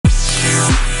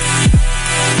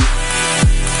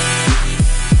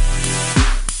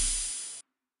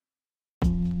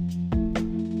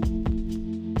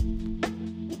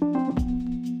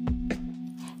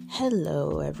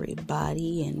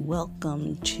everybody, and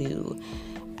welcome to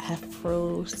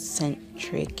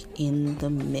Afrocentric in the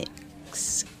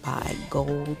Mix by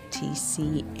Gold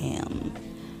TCM.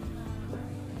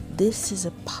 This is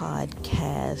a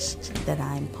podcast that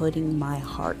I'm putting my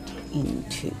heart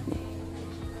into.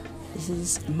 This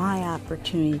is my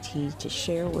opportunity to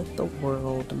share with the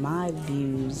world my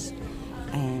views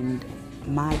and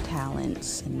my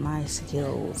talents and my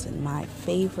skills and my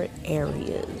favorite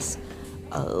areas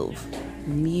of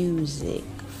music,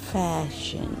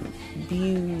 fashion,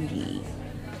 beauty,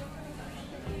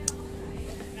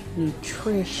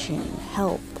 nutrition,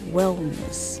 health,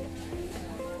 wellness,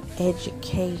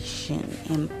 education,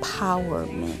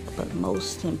 empowerment, but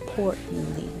most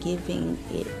importantly, giving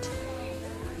it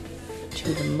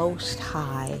to the Most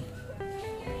High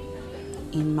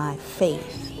in my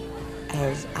faith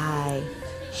as I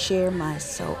share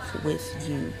myself with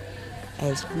you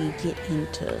as we get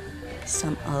into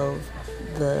some of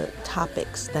the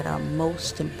topics that are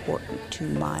most important to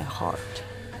my heart.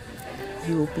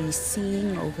 You will be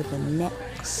seeing over the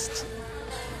next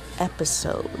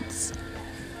episodes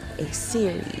a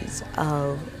series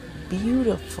of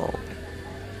beautiful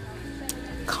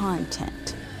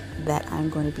content that I'm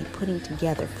going to be putting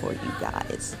together for you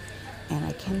guys. And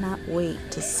I cannot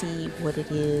wait to see what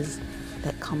it is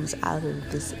that comes out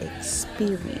of this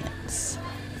experience.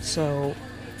 So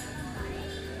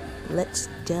let's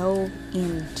delve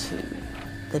into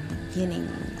the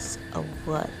beginnings of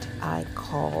what I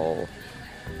call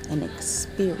an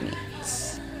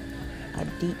experience, a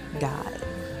deep dive,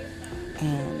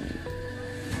 and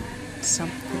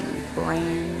something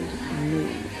brand new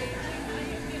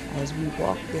as we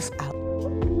walk this out.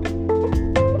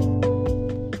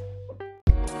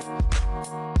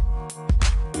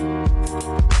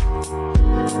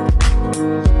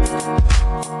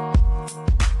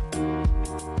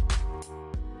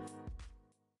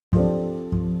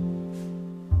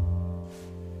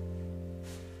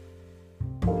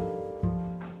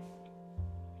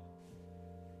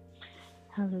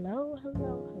 Hello, and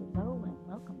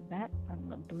welcome back from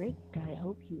the break. I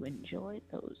hope you enjoyed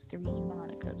those 3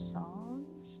 Monica songs.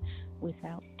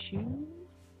 Without You,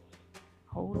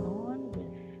 Hold On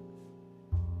with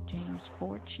James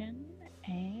Fortune,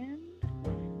 and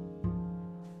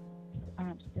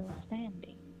I'm Still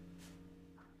Standing.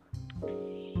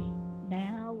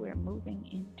 Now we're moving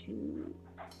into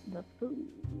the food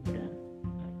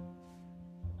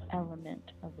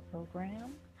element of the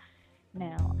program.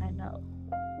 Now, I know,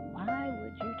 why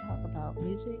would you talk about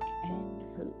music and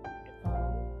food?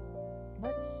 Well,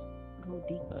 let's go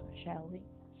deeper, shall we?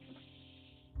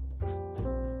 I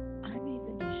made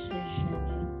the decision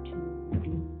to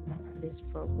do this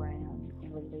program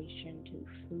in relation to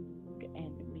food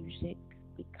and music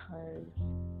because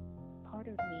part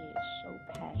of me is so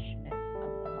passionate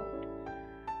about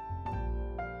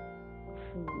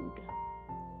food.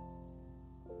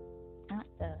 Not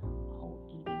the whole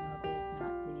eating of it,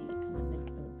 not the element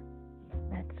of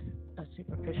that's a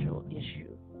superficial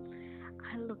issue.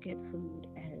 I look at food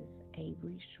as a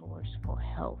resource for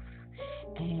health.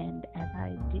 And as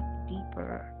I dig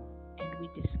deeper and we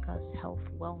discuss health,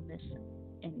 wellness,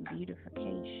 and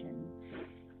beautification,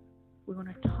 we're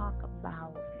going to talk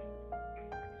about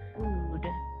food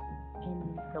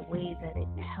in the way that it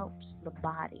helps the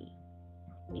body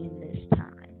in this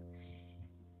time.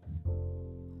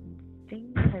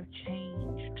 Things have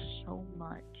changed so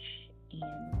much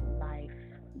in life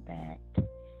that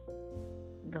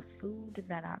the food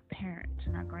that our parents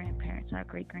and our grandparents, our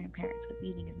great-grandparents was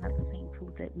eating is not the same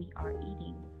food that we are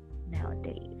eating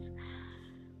nowadays.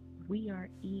 We are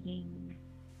eating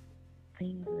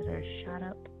things that are shot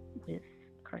up with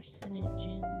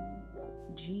carcinogens,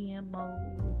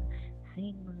 GMOs,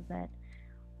 things that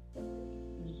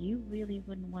you really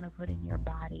wouldn't want to put in your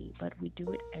body, but we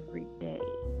do it every day.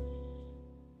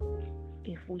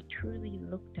 If we truly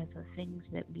looked at the things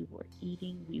that we were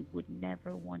eating, we would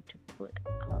never want to put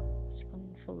a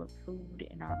spoonful of food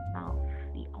in our mouth.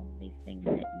 The only thing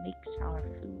that makes our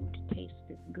food taste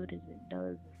as good as it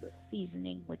does is the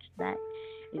seasoning, which that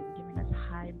is giving us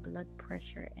high blood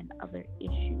pressure and other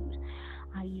issues.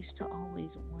 I used to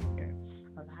always wonder,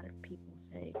 a lot of people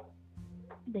say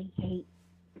they hate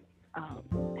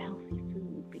healthy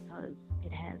food because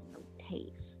it has no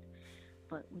taste.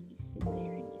 But when you sit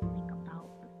there and you think about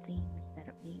the things that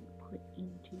are being put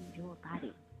into your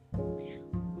body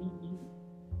when you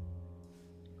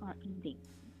are eating,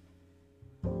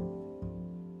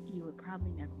 you would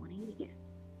probably never want to eat again.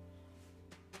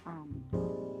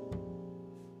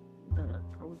 The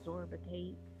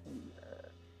prosorbitate and the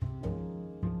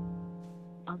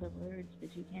other words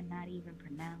that you cannot even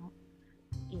pronounce.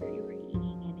 If you were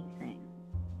eating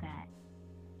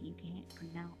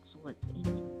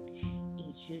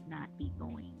should not be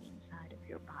going inside of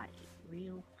your body.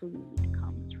 Real food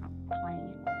comes from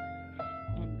plants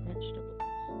and vegetables.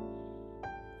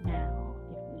 Now,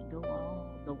 if we go all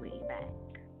the way back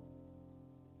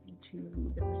to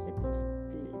the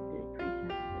precedent,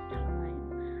 the time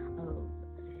of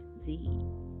the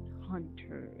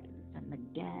hunters and the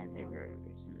gatherers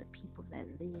and the people that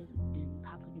lived in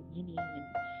Papua New Guinea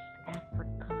and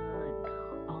Africa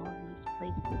and all these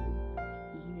places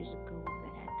years ago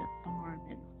that had to farm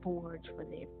and forage for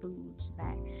their foods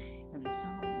back. And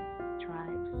some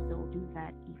tribes still do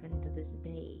that even to this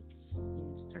day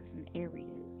in certain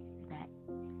areas that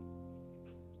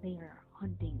they are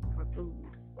hunting for food.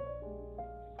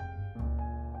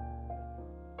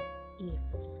 If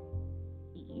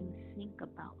you think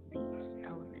about these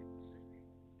elements,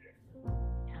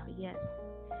 now yes,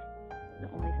 the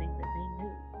only thing that they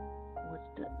knew was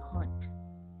to hunt,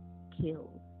 kill,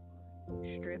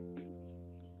 strip,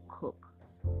 cook,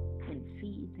 and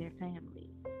feed their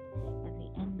families. At the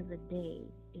end of the day,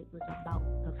 it was about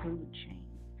the food chain.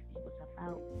 It was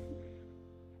about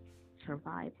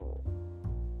survival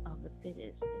of the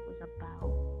fittest. It was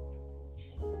about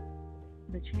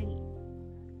the chain.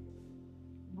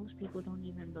 Most people don't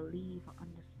even believe or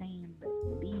understand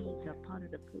that bees are part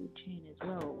of the food chain as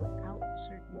well. Without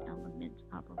certain elements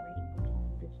operating upon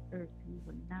this earth, we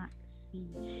would not see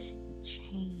the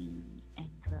change and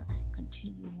the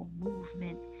continual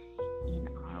movement in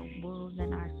our world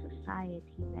and our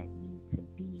society that needs to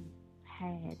be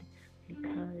had,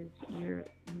 because you're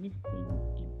missing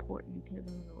important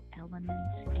pivotal elements,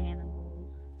 animals,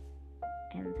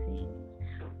 and things.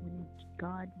 When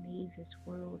God made this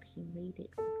world, He made it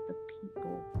with the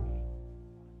people,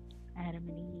 Adam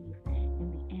and Eve,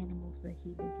 and the animals that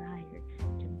He desired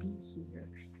to be here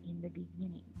in the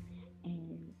beginning.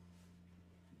 And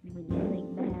when you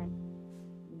think back,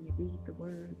 when you read the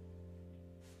word,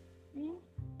 eating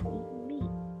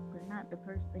meat was not the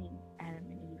first thing Adam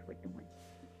and Eve were doing.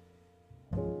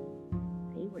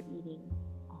 They were eating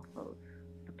off of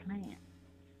the plant.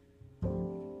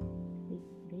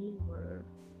 They were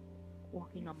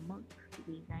walking amongst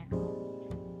these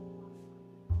animals.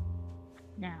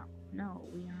 Now, no,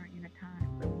 we aren't in a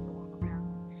time where we walk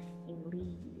around and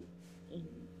live in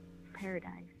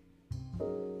paradise.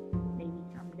 Maybe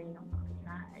someday on the other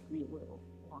side we will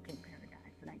walk in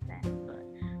paradise like that, but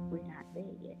we're not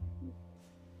there yet.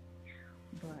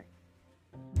 But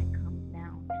when it comes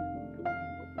down to food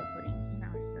and what we're putting in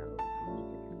ourselves, we need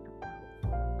to think about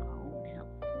our own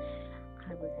health.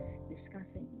 I was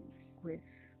discussing with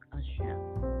a chef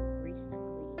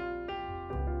recently.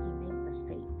 He made the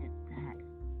statement that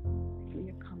we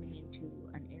are coming into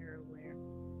an era where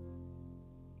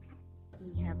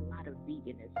we have a lot of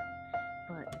veganism,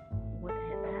 but what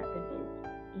has happened is,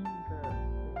 in the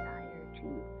desire to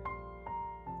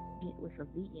get with the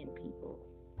vegan people,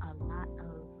 a lot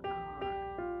of our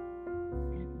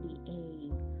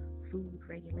FDA food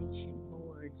regulation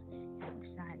boards have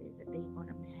decided that they're going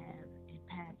to have and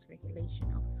pass regulation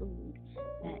of food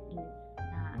that is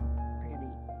not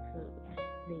really food.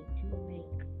 They do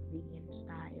make vegan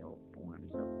style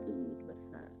forms of food, but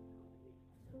the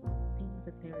things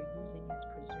that they're using as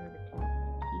preservatives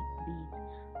to keep these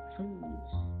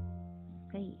foods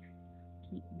safe,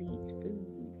 keep these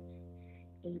foods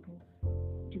able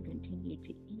to continue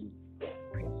to eat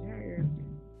preserved,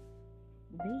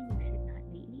 they should not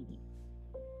be eating.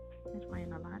 That's why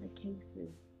in a lot of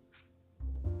cases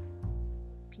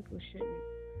people shouldn't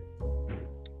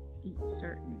eat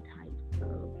certain types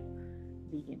of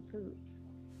vegan foods.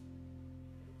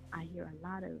 I hear a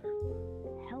lot of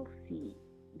healthy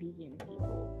vegan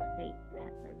people state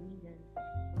that the reason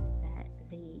that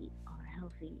they are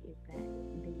healthy is that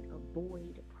they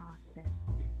avoid processed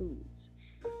foods.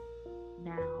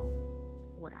 Now,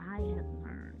 what I have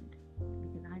learned,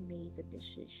 because I made the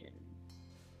decision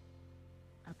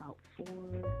about 4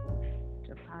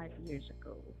 to 5 years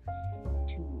ago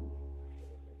to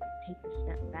take a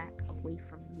step back away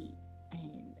from meat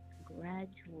and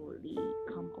gradually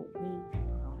come away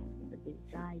from the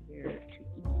desire to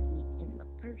eat meat in the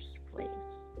first place,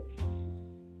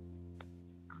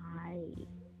 I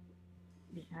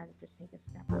decided to take a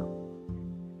step out,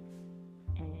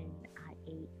 and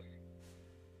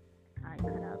I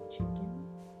cut out chicken,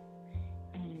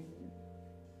 and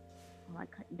I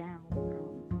cut down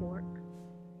from pork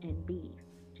and beef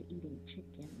to eating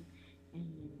chicken, and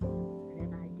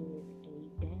then I did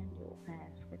a Daniel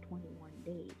fast for 21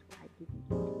 days where I didn't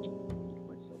eat any meat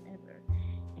whatsoever,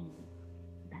 and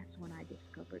that's when I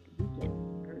discovered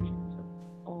vegan versions of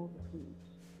all the foods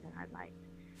that I liked.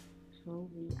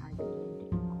 Slowly I began to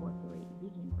incorporate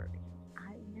vegan versions.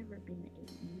 I've never been a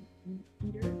meat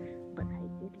eater,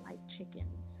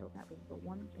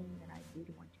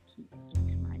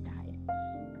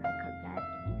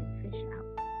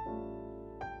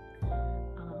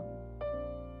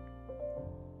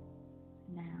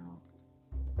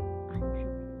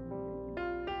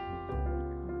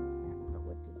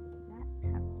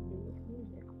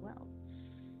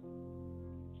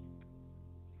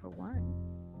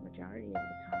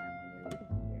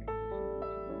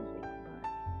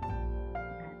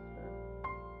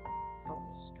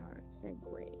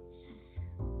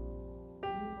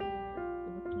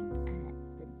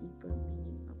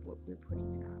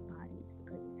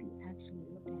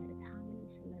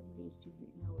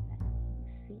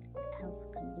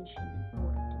 condition in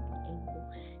order to be able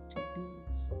to be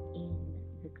in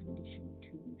the condition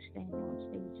to stand on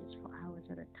stages for hours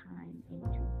at a time and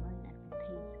to run at the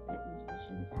pace that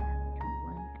musicians have to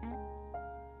run at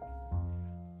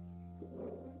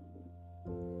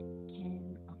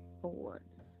can afford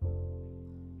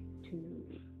to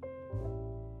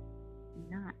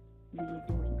not be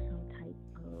doing some type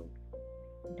of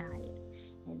diet.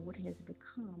 And what has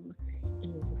become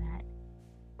is that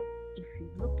if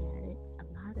you look at it, a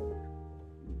lot of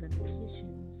the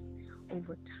musicians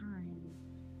over time,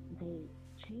 they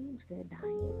change their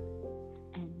diet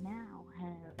and now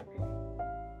have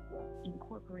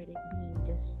incorporated being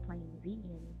just plain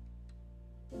vegan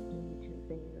into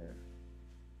their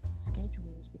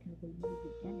schedules because they need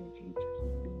the energy to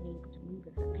keep being able to move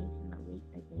at the pace and the rate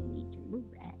that they need to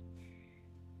move at.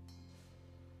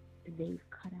 They've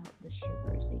cut out the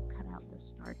sugars, they've cut out the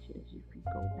starches. If you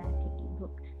go back and you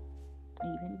look,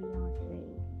 even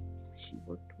Beyonce, she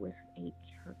worked with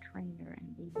her trainer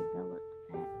and they developed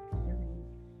that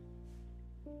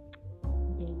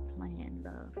 30-day plan.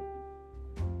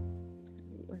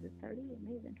 Was it 30? It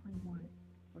may have been 21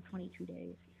 or 22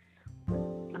 days.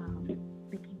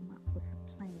 They came up with a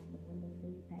plan, and when they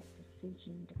made that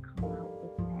decision to come out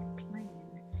with that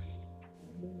plan,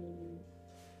 they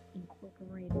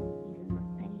incorporated even the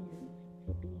fans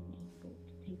to being able to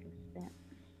take a step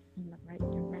in the right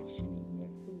direction in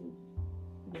their food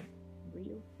with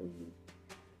real food,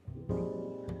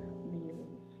 real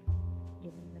meals,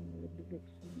 giving them the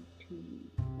ability to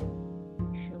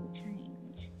show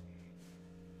change.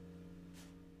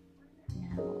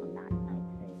 Now, a lot might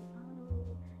say,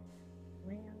 oh,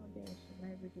 well, they're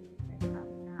celebrities, that's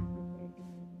probably not what they're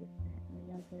doing, this, that, and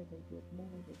the other. They get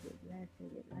more, they get less, they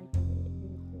get lighter, they get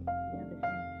this, they get the other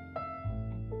thing.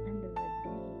 At the end of the day,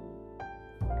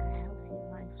 a healthy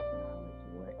lifestyle is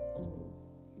what is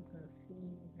the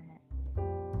thing that is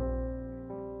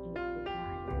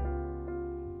desired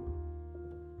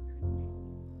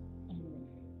in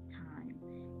this time.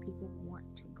 People want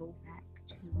to go back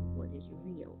to what is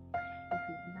real. If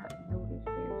you've not noticed,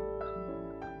 there's become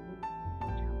a movement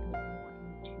which I'll get more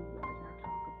into as I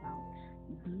talk about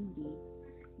beauty,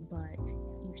 but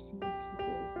you've seen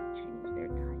people change their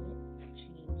diet,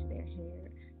 change their hair.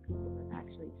 People have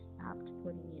actually stopped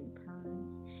putting in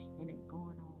perms and have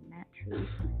gone all natural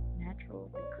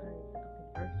because of the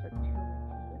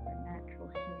versatility of the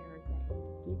natural hair that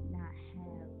you did not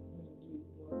have when you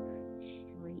were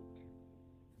straight,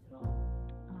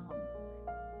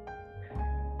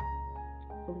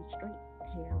 fully straight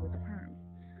hair with a perm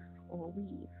or a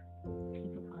weave.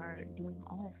 People are doing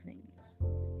all things,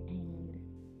 and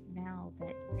now that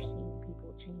you're seeing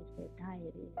people change their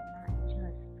diet, it's not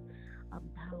just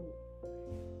about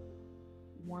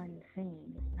one thing.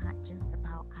 It's not just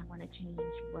about I want to change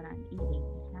what I'm eating.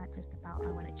 It's not just about I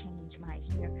want to change my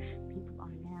hair. People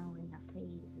are now in a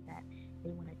phase that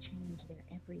they want to change their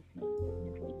everything,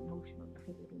 mentally, emotionally,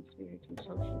 physically, spiritually,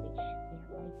 socially. They're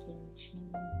making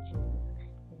changes.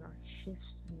 There are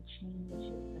shifts and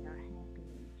changes that are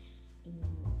happening in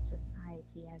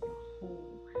society as a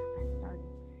whole. I started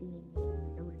seeing it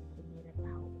and noticing it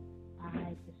about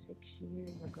 5 to 6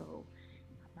 years ago.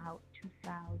 About the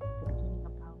beginning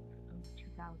of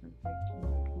 2013,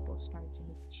 people started to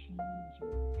make changes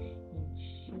and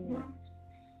shifts.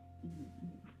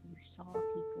 You saw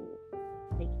people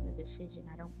making the decision,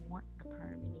 I don't want the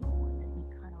perm anymore. Let me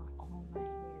cut off all my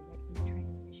hair. Let me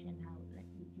transition out. Let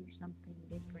me do something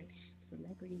different.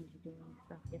 Celebrities doing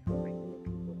stuff different. Regular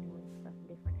people doing stuff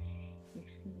different. You're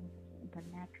seeing the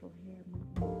natural hair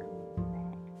movement coming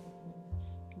back.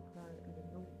 People are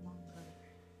no longer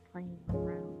playing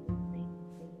around with things.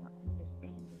 They are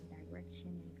understanding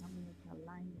direction and coming into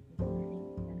alignment with the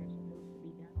things that are supposed to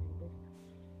be done in this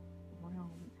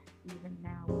realm. Even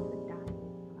now with the diet,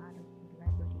 a lot of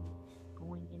celebrities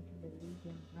going into the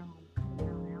vegan realm, cutting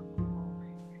out alcohol,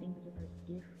 things that are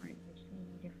different. You're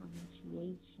seeing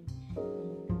differentiation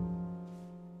in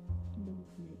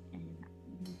movement, and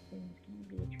these things can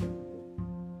be attributed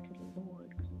to the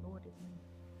Lord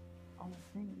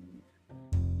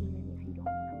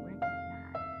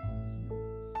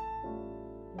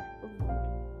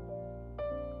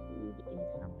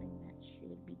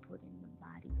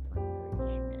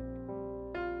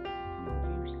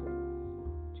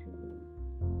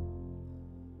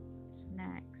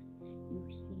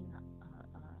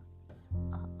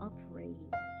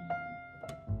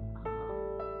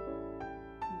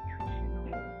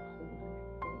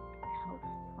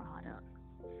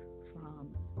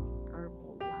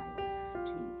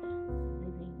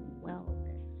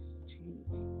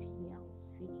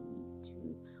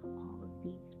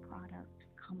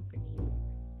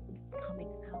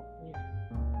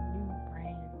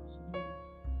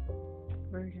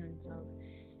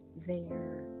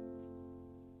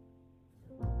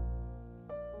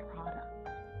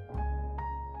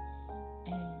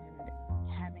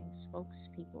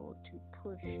to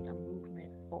push the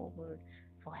movement forward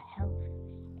for health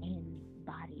and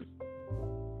body.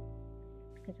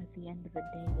 Because at the end of the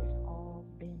day, it's all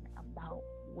been about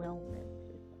wellness.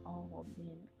 It's all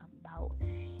been about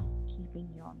keeping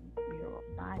your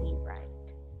body right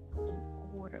in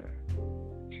order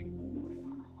to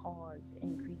cause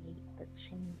and create the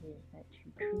changes that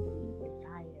you truly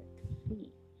desire to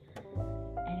see.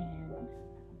 And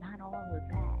not all of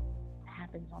that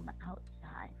happens on the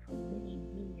outside. For many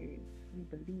years, we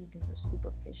believed in the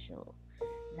superficial,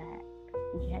 that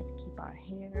we had to keep our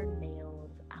hair,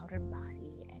 nails, outer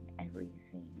body, and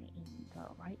everything in the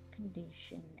right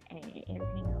condition, and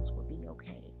everything else would be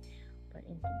okay. But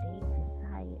in today's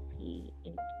society,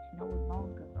 it's no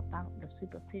longer about the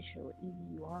superficial. Either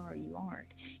you are or you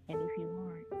aren't. And if you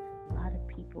aren't, a lot of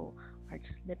people are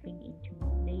slipping into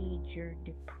major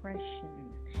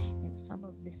depressions. And some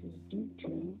of this is due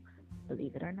to,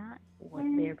 believe it or not, what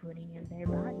they're putting in their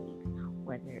bodies,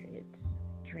 whether it's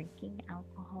drinking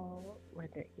alcohol,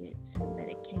 whether it's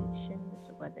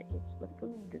medications, whether it's the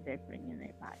food that they're putting in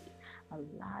their body. A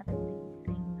lot of these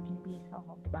things can be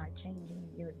solved by changing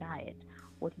your diet.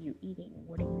 What are you eating?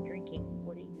 What are you drinking?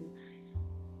 What are you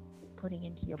putting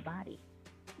into your body?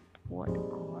 What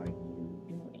are you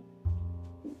doing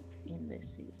in this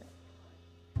season?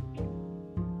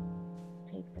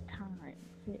 Take the time,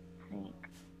 sit, think,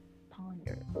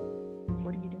 ponder.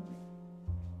 What are you doing?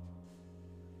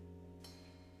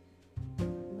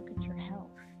 Look at your health.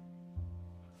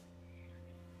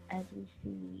 As we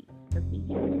see the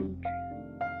vegan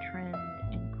food trend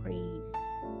and craze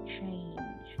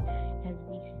change, as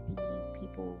we see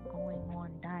people going on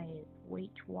diet,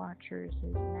 Weight Watchers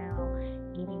is now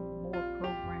getting more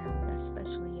programmed,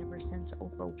 especially ever since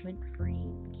Oprah Winfrey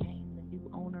became the new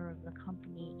owner of the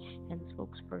company and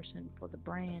spokesperson for the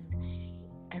brand.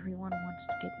 Everyone wants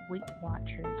to get Weight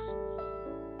Watchers.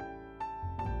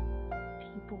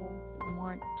 People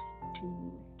want to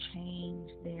change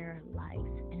their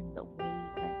life and the way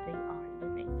that they are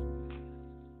living,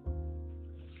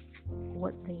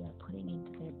 what they are putting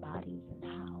into their bodies and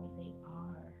how they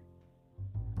are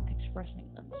expressing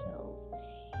themselves.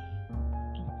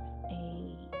 It's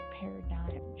a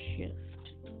paradigm shift,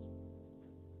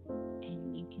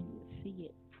 and you can see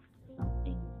it.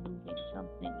 Something's moving,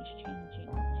 something's changing.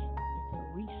 It's a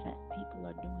reset. People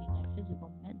are doing a physical,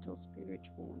 mental,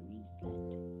 spiritual reset.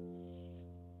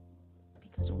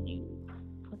 Because when you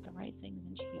put the right things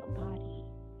into your body,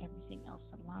 everything else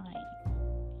aligns,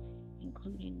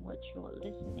 including what you're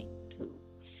listening to.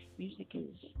 Music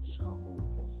is so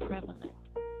prevalent.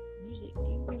 Music, do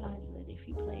you realize that if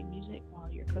you play music while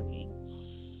you're cooking,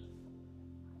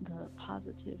 the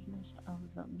positiveness of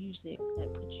the music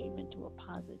that puts you into a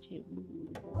positive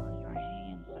mood while your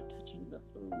hands are touching the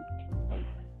food can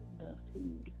make the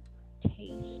food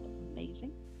taste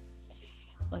amazing?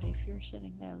 But if you're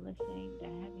sitting there listening to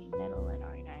heavy metal and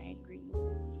are angry,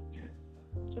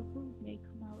 the food may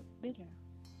come out bitter.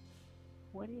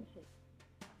 What is it?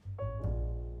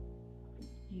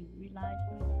 Do you realize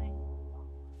something?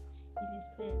 It is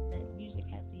said that music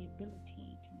has the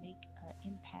ability to make an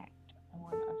impact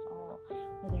on us all,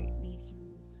 whether it be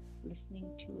through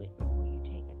listening to it before you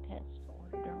take a test or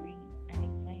during an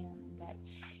exam. That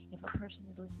if a person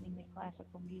is listening to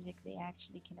classical music, they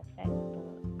actually can affect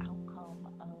the outcome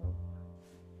of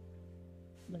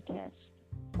the test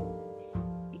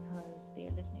because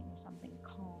they're listening to something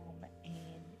calm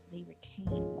and they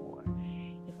retain more.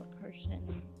 If a person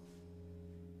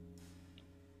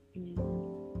is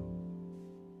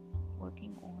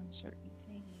working on certain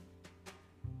things,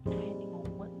 depending on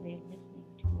what they're listening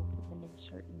to will put them in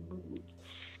certain moods.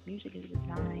 Music is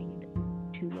designed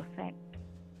to affect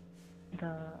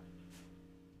the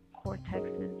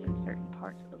cortexes in certain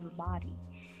parts of the body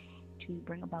to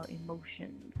bring about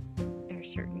emotions. There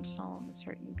are certain songs,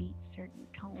 certain beats, certain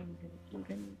tones, and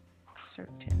even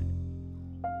certain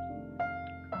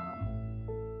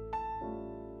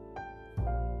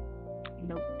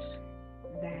notes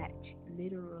that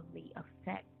literally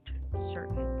affect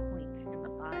certain points in the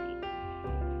body.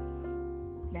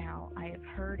 Now, I have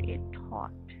heard it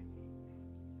taught.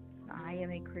 I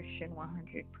am a Christian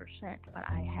 100%, but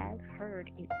I have heard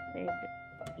it said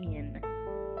in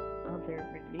other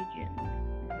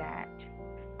religions that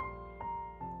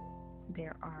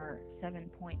there are 7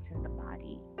 points in the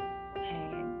body,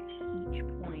 and each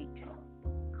point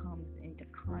comes into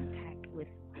contact with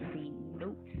the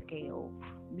note scale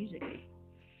musically.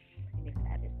 And if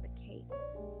that is the case,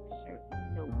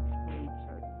 certain notes in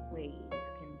certain ways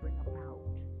can bring about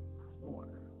more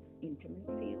intimate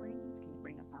feelings, can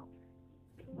bring about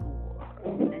more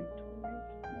mentalness,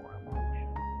 more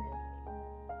emotionalness,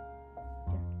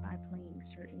 just by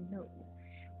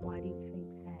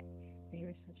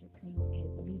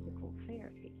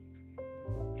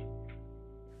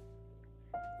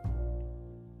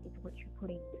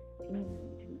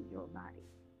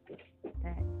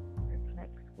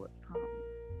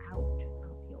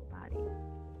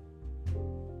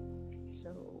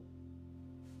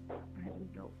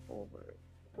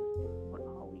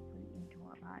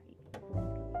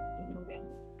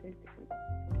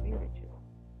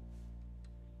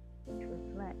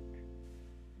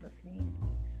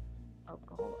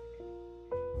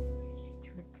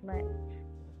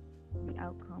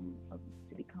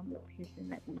person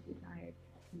that we desire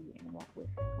to see and walk with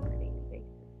on a daily basis?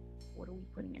 What are we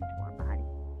putting into our body?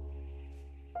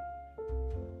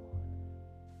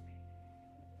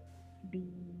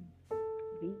 Being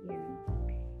vegan,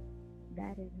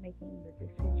 that is making the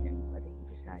decision whether you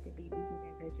decide to be vegan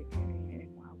or vegetarian.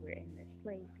 And while we're in this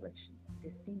place, let's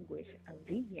distinguish. A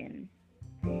vegan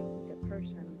is a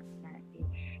person that is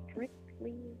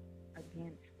strictly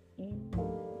against any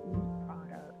meat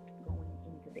product going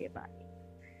into their body.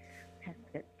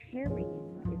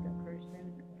 Pescatarian is a person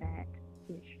that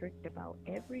is strict about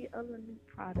every other meat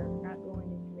product not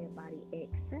going into their body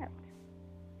except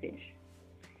fish,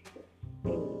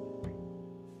 eggs.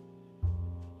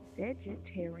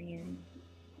 Vegetarian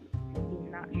is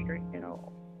not strict at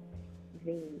all.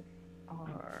 They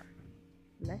are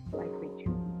less likely to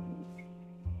eat,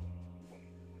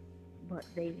 but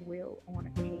they will on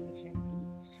occasion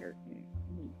eat certain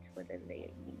meats, whether they're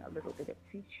eating a little bit of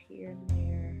fish here and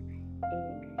there,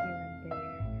 eggs here and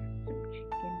there, some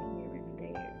chicken here and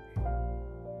there,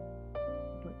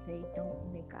 but they don't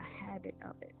make a habit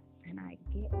of it. And I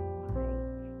get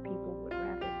why people would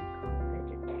rather become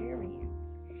vegetarians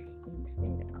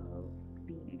instead of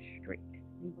being strict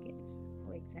vegans.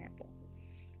 For example,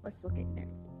 let's look at men,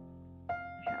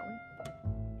 shall we?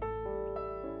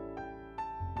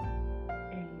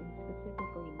 And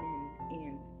specifically men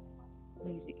in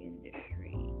music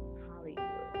industry,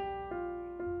 Hollywood.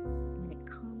 When it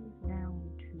comes down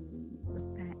to the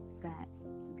fact that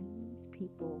these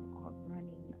people are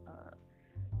running a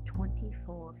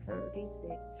 24,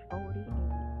 36, 48,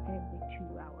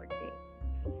 72-hour day.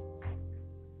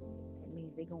 It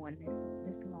means they're going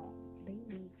this long. They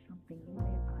need something in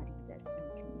their body that's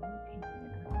going to maintain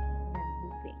and keep them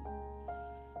moving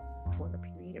for the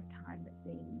period of time that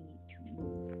they need to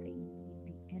move. They need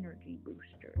the energy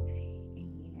booster.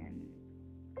 And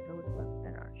those of us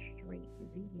that are straight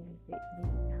vegans, they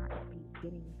may not be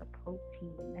getting the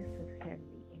protein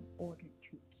necessary in order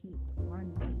to keep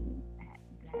running at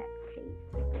that pace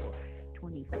for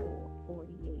 24,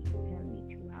 48,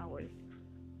 72 hours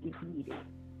if needed.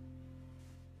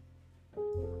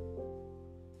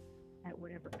 At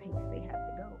whatever pace they have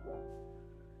to go.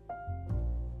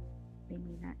 They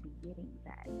may not be getting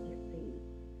that if they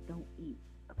don't eat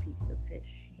a piece of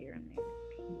fish here and there, a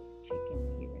piece of chicken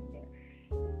here and there.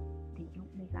 They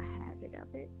don't make a habit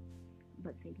of it,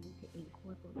 but they need to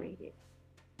incorporate it.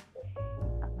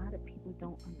 A lot of people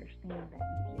don't understand that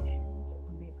musicians,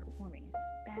 when they're performing,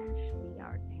 especially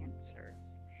our dancers,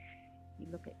 you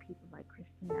look at people like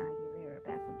Christina Aguilera,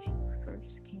 back when she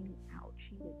first came out,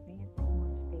 she was dancing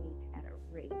on stage at a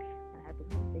rate, and I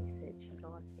believe they said she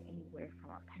lost anywhere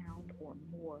from a pound or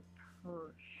more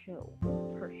per show,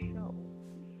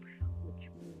 which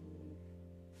means,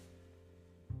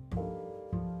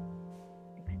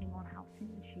 depending on how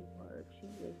thin she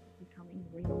was becoming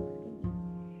real skinny,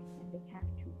 and they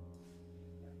have to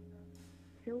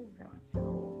fill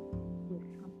themselves with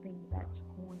something that's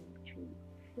going to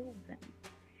fill them.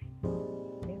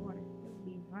 They're going to still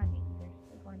be running, they're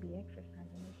still going to be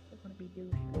exercising, they're still going to be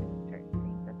doing certain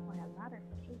things. That's why a lot of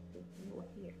cases you will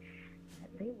hear that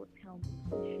they will tell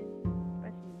musicians,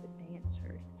 especially the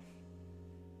dancers,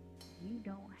 you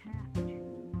don't have to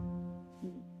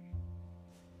eat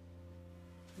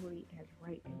really as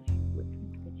right as you would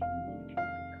think that you need to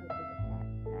because of the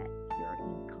fact that you're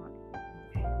in constant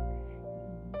motion.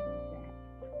 You need that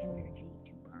energy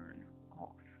to burn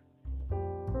off.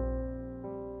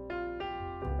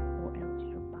 Or else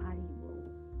your body will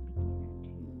begin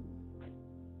to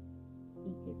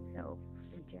eat itself,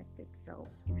 reject itself,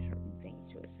 do certain things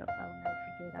to itself. I'll never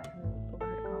forget, I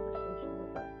overheard a conversation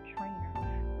with a trainer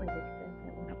where they said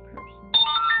that when a person is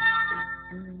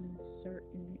doing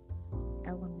certain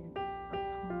elements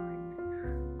upon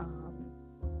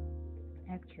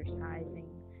exercising,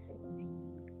 the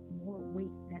more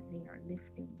weight that they are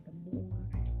lifting, the more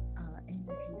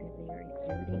energy that they are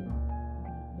exerting,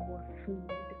 the more food,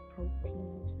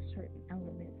 proteins, certain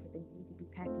elements that they need to be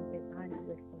packing their body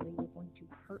with, or they are going to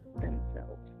hurt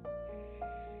themselves.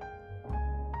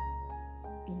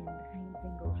 And the same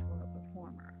thing goes for a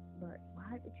performer. But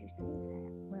why did you say that?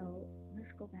 Well,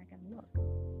 let's go back and look.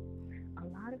 A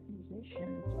lot of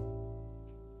musicians,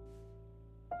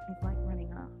 it's like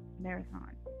running a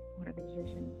marathon when a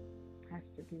musician has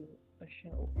to do a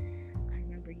show. I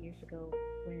remember years ago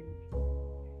when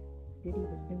Diddy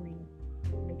was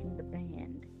making the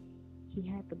band, he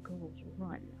had the girls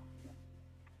run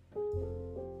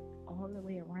all the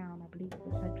way around, I believe it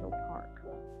was Central Park,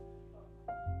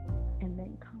 and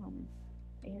then come.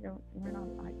 They had to run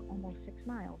on like almost 6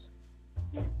 miles,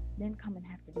 then come and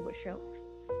have to do a show.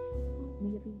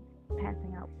 Nearly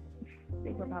passing out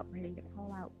They were about ready to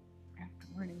fall out after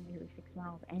running nearly 6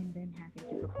 miles and then having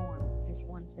to perform. There's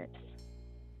one that,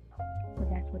 but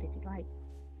that's what it's like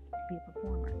to be a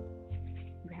performer.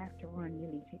 You have to run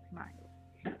nearly 6 miles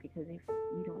because if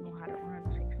you don't know how to run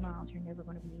 6 miles, you're never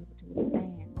going to be able to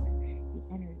withstand the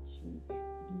energy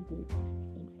needed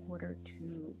in order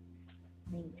to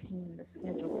maintain the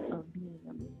schedule of being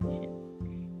a musician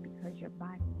because your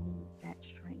body needs that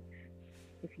strength.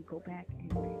 If you go back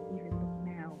and even look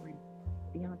now when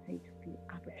Beyonce took the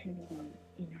opportunity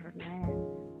in her last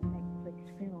Netflix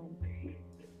film,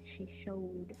 she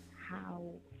showed how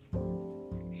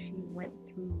she went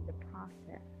through the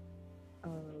process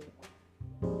of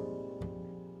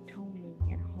toning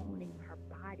and honing her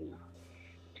body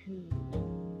to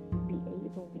be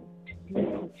able to do a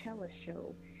Coachella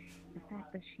show. The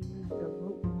fact that she used the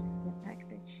ropes, the fact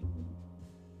that she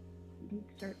did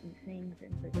certain things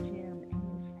in the gym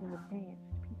and still danced.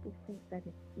 People think that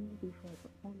it's easy for a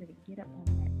performer to get up on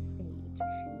that stage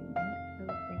and dance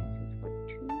those dances for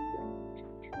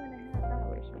 2.5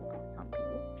 hours for some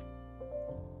people.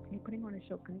 They're putting on a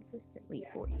show consistently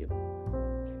for you.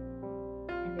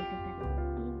 And they think that it's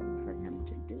easy for them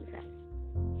to do that.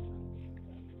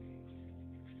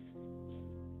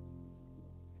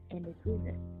 And it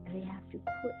isn't. And they have to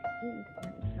put into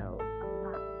themselves a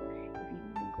lot. If you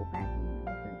even go back and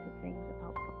listen to things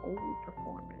about the old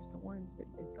performers, the ones that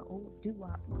did the old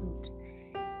doo-wop groups,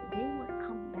 they would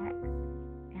come back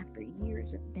after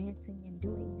years of dancing and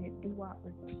doing their doo-wop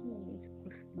routines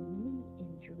with knee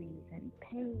injuries and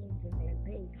pains in their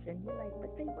legs. And you're like,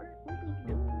 but they weren't really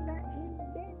doing that in the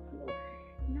dance floor.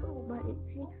 No, but it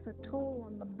takes a toll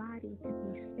on the body to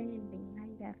be standing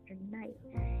night after night,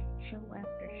 show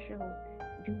after show,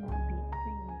 doing these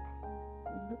things.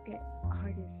 You look at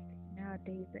artists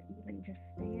nowadays that even just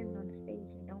stand on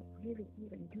stage and don't really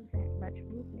even do that much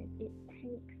movement. It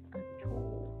takes a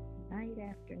toll night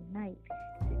after night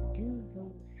to do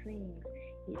those things.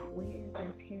 It wears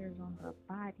and tears on the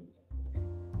body.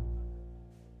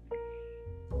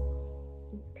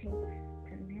 It takes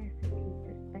tenacity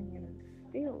to stand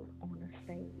still on a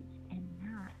stage and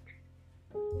not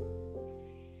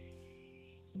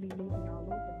be moving all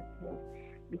over the place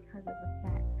because of the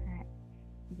fact that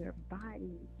your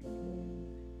body begins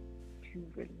to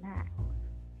relax.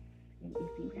 And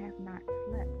if you have not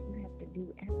slept, you have to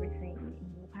do everything in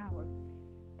your power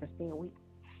to stay awake.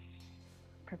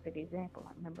 Perfect example.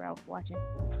 I remember I was watching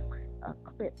a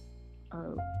clip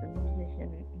of the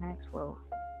musician Maxwell,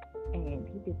 and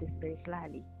he did this very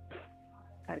slyly.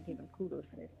 Gotta give him kudos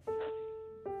for this.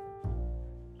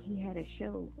 He had a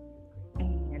show,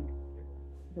 and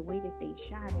the way that they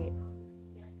shot it,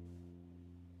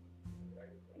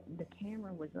 the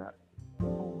camera was up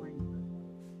on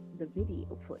the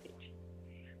video footage,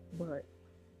 but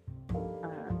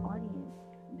an audience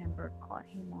member caught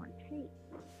him on tape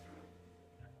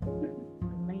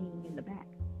laying in the back.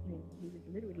 And he was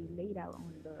literally laid out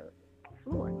on the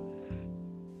floor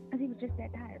because he was just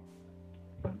that tired.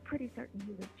 I'm pretty certain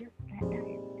he was just that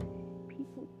tired.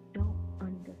 People don't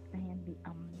understand the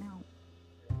amount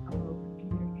of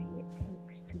energy it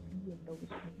takes to be in those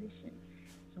positions.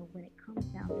 So when it comes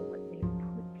down to what they're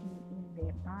putting in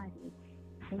their body,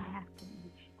 they have to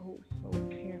be so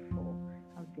careful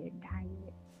of their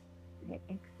diet, their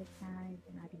exercise,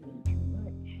 not eating too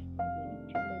much, not eating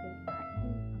too little, not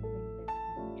eating something that's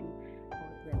going to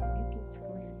cause them mucus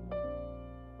phlegm,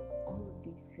 all of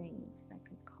these things that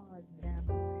could cause them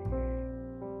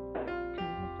to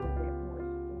mess with their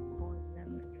voice or cause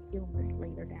them illness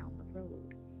later down the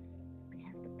road. They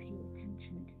have to pay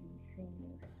attention to these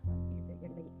things as it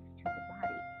relates to the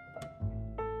body.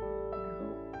 I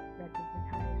hope that this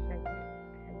entire segment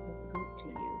has been good to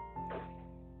you.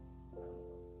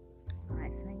 I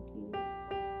thank you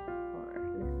for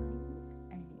listening,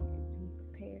 and as we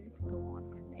prepare to go on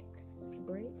our next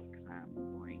break, I'm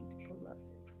going to pull up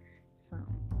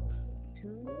some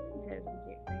tunes as we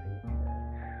get ready to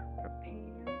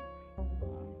prepare for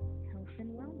health and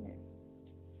wellness.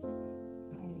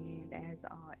 And as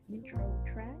our intro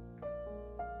track,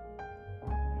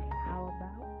 how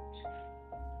about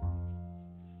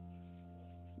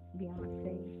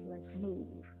Beyonce's Let's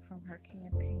Move from her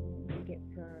campaign to get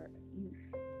the youth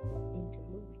into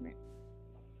movement,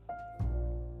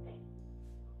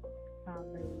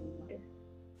 followed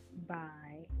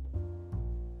by,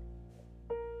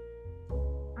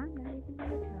 I'm not even going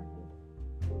to tell you.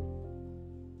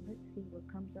 Let's see what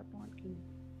comes up on cue.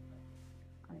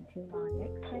 Until our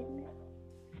next segment,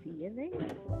 see you there.